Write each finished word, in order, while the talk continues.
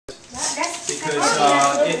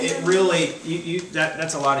because it really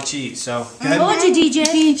that's a lot of cheese. So go ahead. Told you,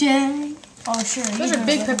 DJ. Oh sure. Those are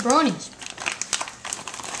big pepperonis.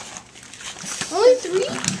 Only 3?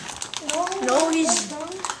 No, he's.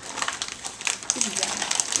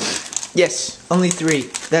 Yes, only 3.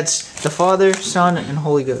 That's the Father, Son, and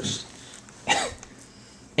Holy Ghost.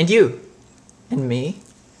 And you. And me.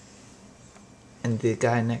 And the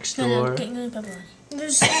guy next door.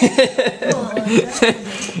 There's.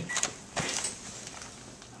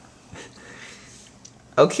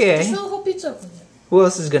 Okay. Fill the whole pizza up with it. Who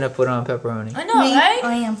else is gonna put on pepperoni? I know, right?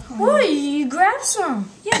 I am. What? You grab some.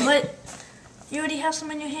 Yeah, but you already have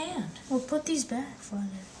some in your hand. Well, put these back, Father.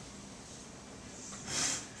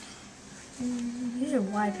 These are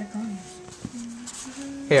wide pepperonis.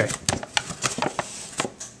 Here.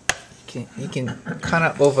 You can kind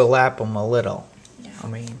of overlap them a little. Yeah. I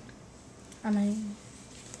mean,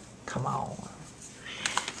 come on.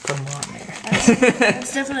 Put them on there.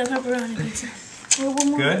 That's definitely a pepperoni pizza.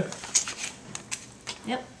 Good.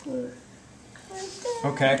 Yep.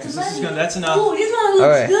 Okay, because this is good. That's enough. Oh, this one looks All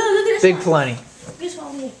right. good. Look at this Big one. plenty. This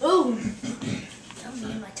one. Oh.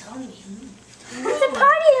 Tummy in my tummy. It's a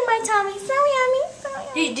party in my tummy. So yummy. So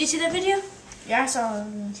yummy. Did you see that video? Yeah, I saw it.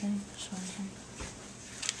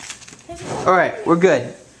 All right, we're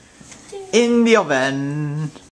good. In the oven.